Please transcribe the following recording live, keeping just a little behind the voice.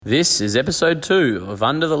This is episode 2 of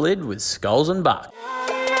Under the Lid with Skulls and Buck.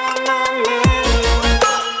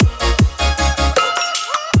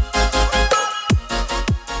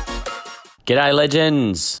 G'day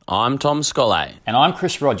legends, I'm Tom Scollay. And I'm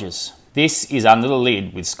Chris Rogers. This is Under the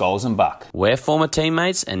Lid with Skulls and Buck. We're former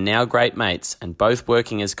teammates and now great mates, and both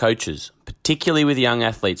working as coaches, particularly with young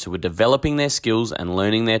athletes who are developing their skills and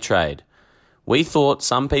learning their trade. We thought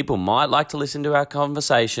some people might like to listen to our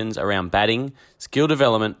conversations around batting, skill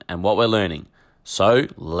development, and what we're learning. So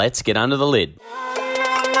let's get under the lid.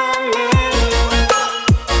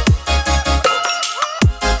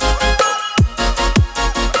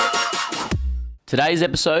 Today's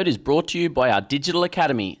episode is brought to you by our digital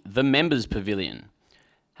academy, the Members Pavilion.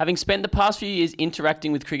 Having spent the past few years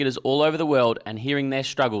interacting with cricketers all over the world and hearing their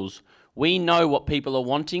struggles, we know what people are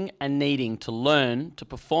wanting and needing to learn to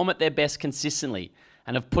perform at their best consistently,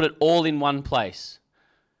 and have put it all in one place.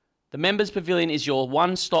 The Members Pavilion is your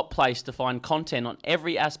one-stop place to find content on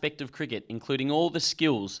every aspect of cricket, including all the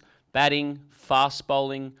skills: batting, fast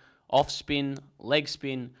bowling, off-spin, leg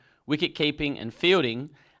spin, wicket-keeping and fielding,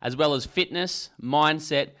 as well as fitness,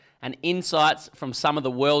 mindset, and insights from some of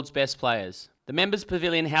the world's best players. The Members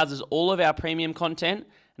Pavilion houses all of our premium content,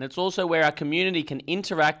 and it's also where our community can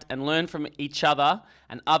interact and learn from each other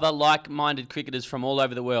and other like-minded cricketers from all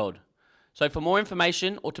over the world. So for more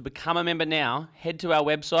information or to become a member now, head to our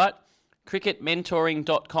website,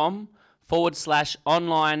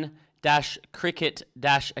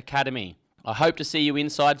 cricketmentoring.com/online-cricket-academy. I hope to see you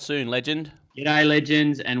inside soon, legend. G'day,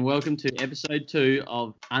 legends, and welcome to episode 2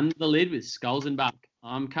 of Under the Lid with Skulls and Buck.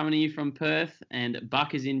 I'm coming to you from Perth, and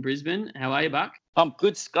Buck is in Brisbane. How are you, Buck? I'm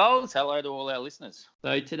good, Skulls. Hello to all our listeners.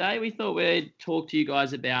 So today we thought we'd talk to you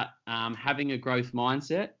guys about having a growth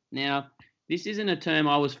mindset. Now, this isn't a term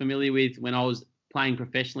I was familiar with when I was playing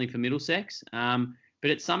professionally for Middlesex, but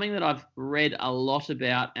it's something that I've read a lot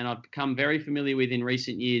about and I've become very familiar with in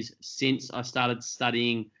recent years since I started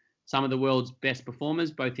studying some of the world's best performers,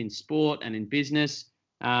 both in sport and in business.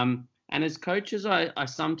 And as coaches,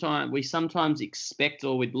 we sometimes expect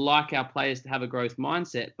or we'd like our players to have a growth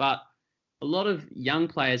mindset, but a lot of young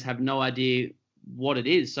players have no idea what it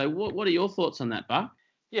is. So what are your thoughts on that, Buck?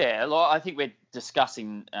 Yeah, I think we're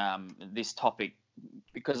discussing this topic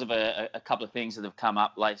because of a couple of things that have come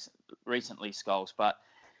up recently, Skulls. But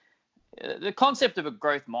the concept of a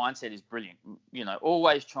growth mindset is brilliant. You know,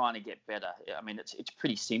 always trying to get better. I mean, it's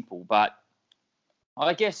pretty simple, but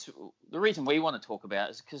I guess the reason we want to talk about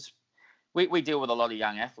it is because we deal with a lot of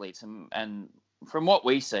young athletes, and from what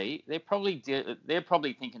we see, they're probably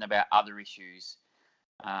thinking about other issues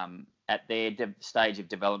at their stage of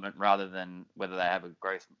development rather than whether they have a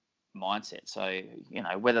growth mindset. So, you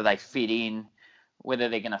know, whether they fit in, whether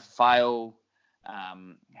they're going to fail,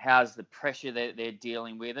 how's the pressure that they're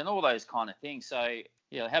dealing with, and all those kind of things. So,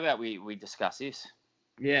 yeah, how about we discuss this?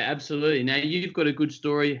 Yeah, absolutely. Now, you've got a good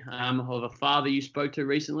story of a father you spoke to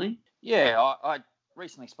recently. Yeah, I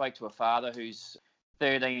recently spoke to a father whose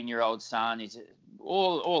 13-year-old son is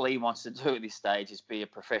all he wants to do at this stage is be a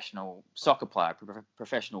professional soccer player,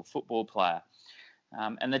 professional football player.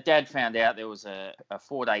 And the dad found out there was a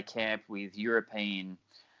 4-day camp with European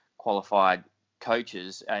qualified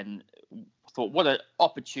coaches and thought what an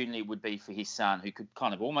opportunity it would be for his son, who could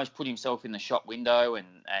kind of almost put himself in the shop window, and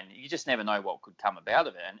you just never know what could come about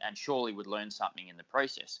of it, and surely would learn something in the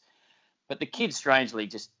process. But the kid strangely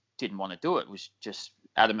just didn't want to do it, was just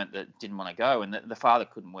adamant that didn't want to go, and the father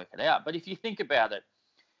couldn't work it out. But if you think about it,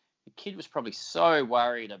 the kid was probably so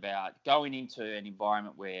worried about going into an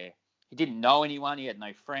environment where he didn't know anyone, he had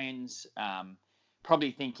no friends,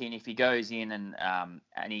 probably thinking if he goes in and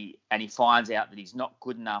he finds out that he's not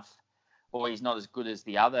good enough or he's not as good as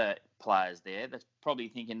the other players there, that's probably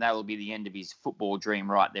thinking that will be the end of his football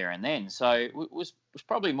dream right there and then. So was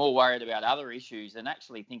probably more worried about other issues than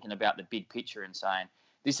actually thinking about the big picture and saying,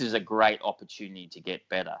 this is a great opportunity to get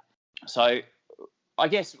better. So I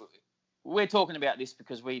guess we're talking about this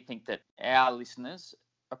because we think that our listeners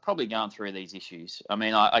are probably going through these issues. I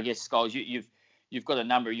mean, I guess, Skulls, you've got a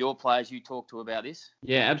number of your players you talk to about this.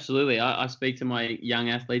 Yeah, absolutely. I speak to my young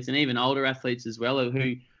athletes and even older athletes as well,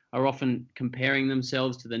 who are often comparing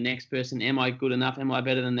themselves to the next person. Am I good enough? Am I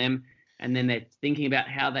better than them? And then they're thinking about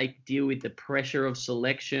how they deal with the pressure of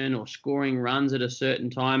selection or scoring runs at a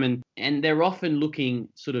certain time. And they're often looking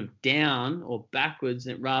sort of down or backwards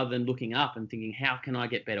rather than looking up and thinking, how can I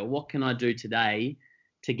get better? What can I do today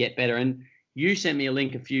to get better? And you sent me a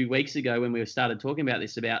link a few weeks ago when we started talking about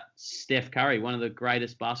this, about Steph Curry, one of the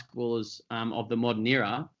greatest basketballers of the modern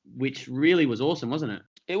era, which really was awesome, wasn't it?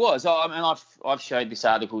 It was. I mean, I've showed this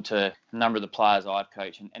article to a number of the players I've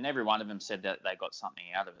coached, and every one of them said that they got something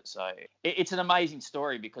out of it. So it's an amazing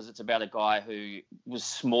story because it's about a guy who was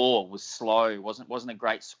small, was slow, wasn't a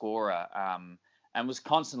great scorer, and was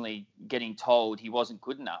constantly getting told he wasn't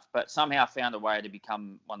good enough, but somehow found a way to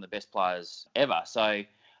become one of the best players ever. So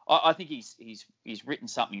I think he's written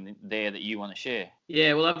something there that you want to share.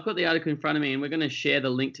 Yeah, well, I've got the article in front of me, and we're going to share the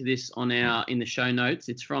link to this in the show notes.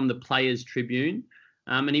 It's from the Players Tribune.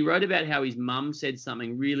 And he wrote about how his mum said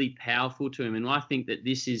something really powerful to him. And I think that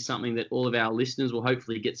this is something that all of our listeners will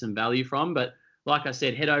hopefully get some value from. But like I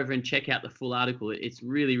said, head over and check out the full article. It's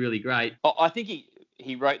really, really great. I think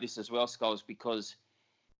he wrote this as well, Scholes, because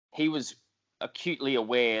he was acutely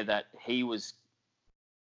aware that he was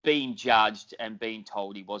being judged and being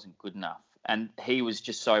told he wasn't good enough. And he was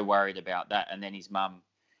just so worried about that. And then his mum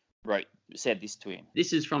said this to him.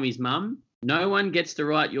 This is from his mum. No one gets to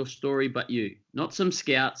write your story but you. Not some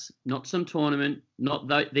scouts, not some tournament, not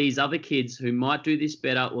these other kids who might do this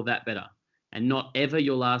better or that better, and not ever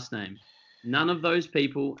your last name. None of those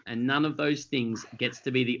people and none of those things gets to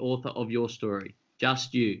be the author of your story.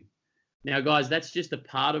 Just you. Now, guys, that's just a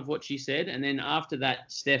part of what she said. And then after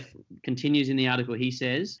that, Steph continues in the article. He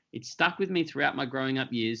says, it stuck with me throughout my growing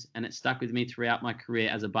up years, and it stuck with me throughout my career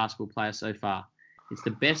as a basketball player so far. It's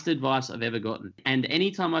the best advice I've ever gotten. And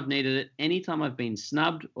anytime I've needed it, anytime I've been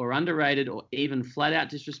snubbed or underrated or even flat out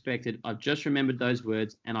disrespected, I've just remembered those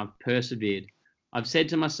words and I've persevered. I've said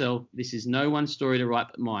to myself, this is no one's story to write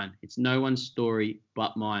but mine. It's no one's story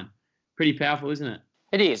but mine. Pretty powerful, isn't it?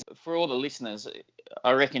 It is. For all the listeners,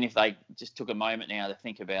 I reckon if they just took a moment now to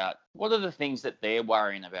think about what are the things that they're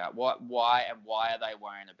worrying about, why are they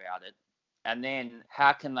worrying about it? And then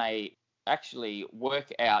how can they actually work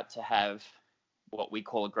out to have what we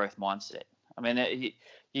call a growth mindset. I mean,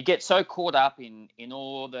 you get so caught up in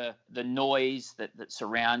all the noise that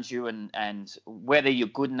surrounds you and whether you're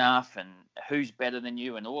good enough and who's better than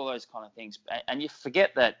you and all those kind of things. And you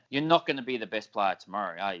forget that you're not going to be the best player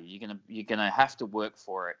tomorrow, are you? You're gonna have to work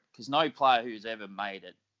for it because no player who's ever made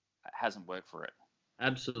it hasn't worked for it.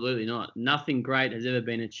 Absolutely not. Nothing great has ever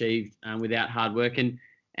been achieved without hard work.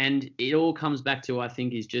 And it all comes back to, I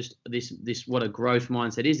think, is just this what a growth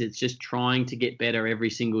mindset is. It's just trying to get better every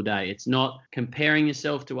single day. It's not comparing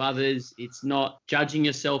yourself to others. It's not judging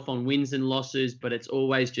yourself on wins and losses, but it's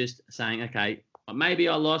always just saying, okay, maybe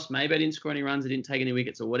I lost, maybe I didn't score any runs, I didn't take any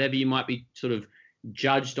wickets or whatever you might be sort of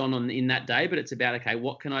judged on in that day. But it's about, okay,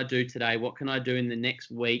 what can I do today? What can I do in the next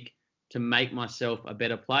week to make myself a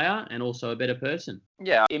better player and also a better person?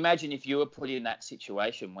 Yeah, imagine if you were put in that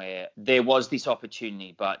situation where there was this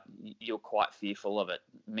opportunity, but you're quite fearful of it.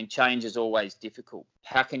 I mean, change is always difficult.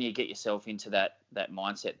 How can you get yourself into that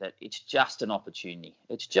mindset that it's just an opportunity?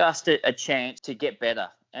 It's just a chance to get better.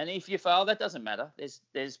 And if you fail, that doesn't matter.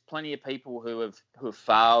 There's plenty of people who have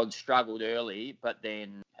failed, struggled early, but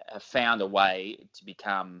then have found a way to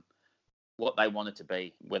become what they want it to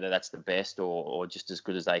be, whether that's the best or just as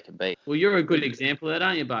good as they can be. Well, you're a good example of that,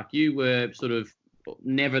 aren't you, Buck? You were sort of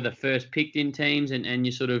never the first picked in teams and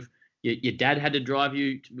you sort of, your dad had to drive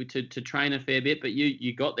you to train a fair bit, but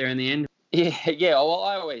you got there in the end. Yeah. Well,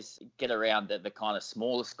 I always get around the kind of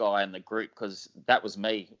smallest guy in the group because that was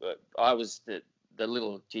me. I was the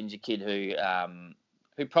little ginger kid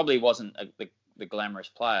who probably wasn't the glamorous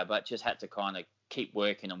player, but just had to kind of keep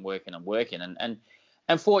working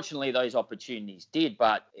and fortunately, those opportunities did,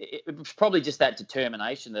 but it was probably just that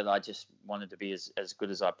determination that I just wanted to be as good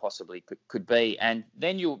as I possibly could be. And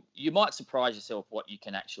then you might surprise yourself what you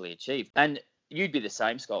can actually achieve. And you'd be the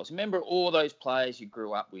same, Scholes. Remember all those players you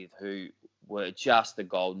grew up with who were just the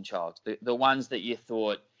golden child, the ones that you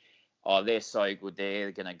thought, oh, they're so good,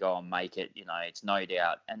 they're going to go and make it, it's no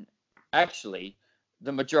doubt. And actually,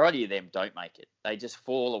 the majority of them don't make it. They just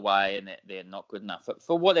fall away and they're not good enough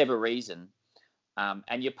for whatever reason.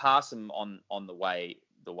 And you pass them on the way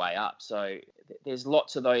up. So there's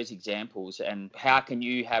lots of those examples. And how can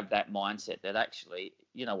you have that mindset that actually,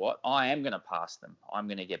 you know what, I am going to pass them. I'm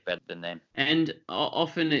going to get better than them. And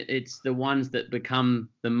often it's the ones that become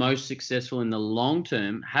the most successful in the long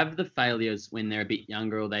term have the failures when they're a bit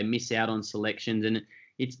younger or they miss out on selections. And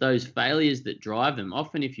it's those failures that drive them.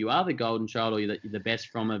 Often if you are the golden child or you're the best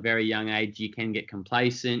from a very young age, you can get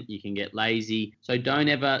complacent, you can get lazy. So don't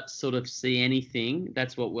ever sort of see anything.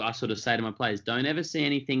 That's what I sort of say to my players. Don't ever see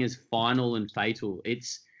anything as final and fatal.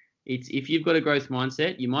 It's if you've got a growth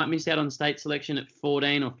mindset, you might miss out on state selection at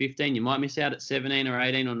 14 or 15. You might miss out at 17 or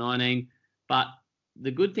 18 or 19. But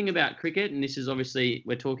the good thing about cricket, and this is obviously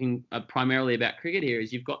we're talking primarily about cricket here,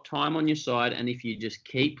 is you've got time on your side. And if you just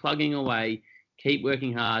keep plugging away, keep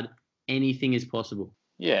working hard, anything is possible.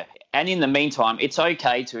 Yeah, and in the meantime, it's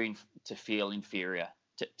okay to feel inferior,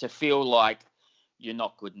 to feel like you're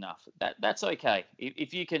not good enough. That's okay.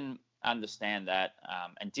 If you can understand that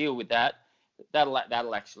and deal with that,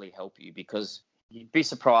 that'll actually help you, because you'd be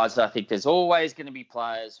surprised. I think there's always going to be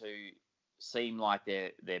players who seem like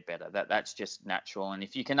they're better. That's just natural. And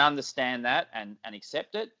if you can understand that and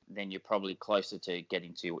accept it, then you're probably closer to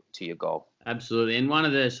getting to your goal. Absolutely. And one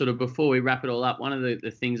of the sort of, before we wrap it all up, one of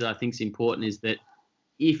the things I think is important is that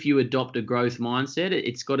if you adopt a growth mindset,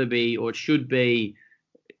 it's got to be, or it should be,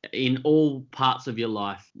 in all parts of your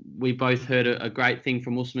life. We both heard a great thing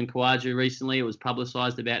from Usman Khawaja recently. It was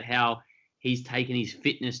publicised about how he's taken his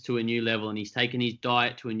fitness to a new level and he's taken his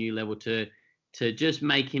diet to a new level to just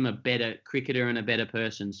make him a better cricketer and a better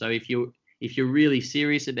person. So if you're really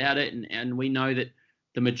serious about it, and we know that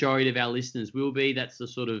the majority of our listeners will be, that's the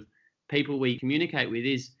sort of people we communicate with,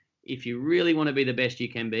 is if you really want to be the best you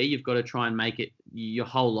can be, you've got to try and make it your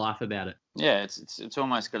whole life about it. Yeah, it's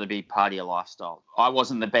almost got to be part of your lifestyle. I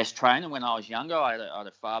wasn't the best trainer when I was younger. I had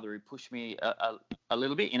a father who pushed me a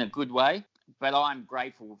little bit in a good way, but I'm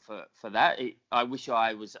grateful for that. I wish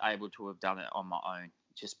I was able to have done it on my own.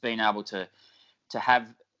 Just being able to have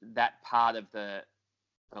that part of the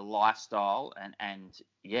lifestyle, and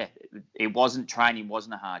yeah, it wasn't, training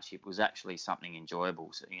wasn't a hardship. It was actually something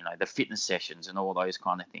enjoyable. So, the fitness sessions and all those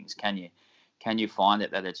kind of things. Can you find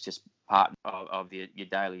it that it's just part of your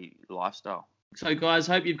daily lifestyle? So, guys,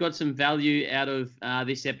 hope you've got some value out of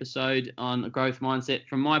this episode on growth mindset.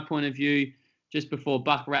 From my point of view, just before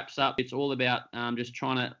Buck wraps up, it's all about just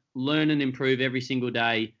trying to learn and improve every single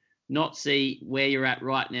day, not see where you're at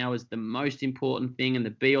right now as the most important thing and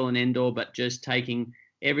the be-all and end-all, but just taking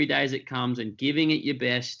every day as it comes and giving it your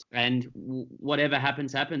best, and whatever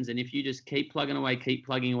happens, happens. And if you just keep plugging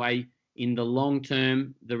away, in the long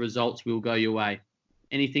term, the results will go your way.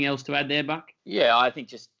 Anything else to add there, Buck? Yeah, I think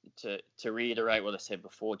just to reiterate what I said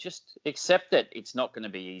before, just accept that it's not going to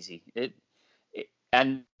be easy.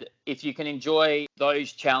 And if you can enjoy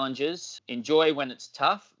those challenges, enjoy when it's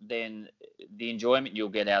tough, then the enjoyment you'll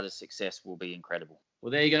get out of success will be incredible.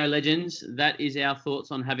 Well, there you go, legends. That is our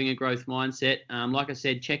thoughts on having a growth mindset. Like I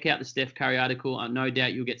said, check out the Steph Curry article. No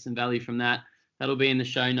doubt you'll get some value from that. That'll be in the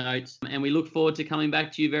show notes. And we look forward to coming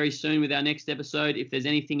back to you very soon with our next episode. If there's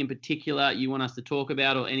anything in particular you want us to talk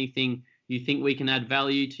about, or anything you think we can add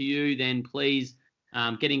value to you, then please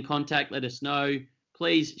get in contact, let us know.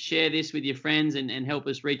 Please share this with your friends and help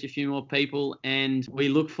us reach a few more people. And we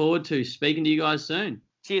look forward to speaking to you guys soon.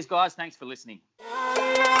 Cheers, guys. Thanks for listening.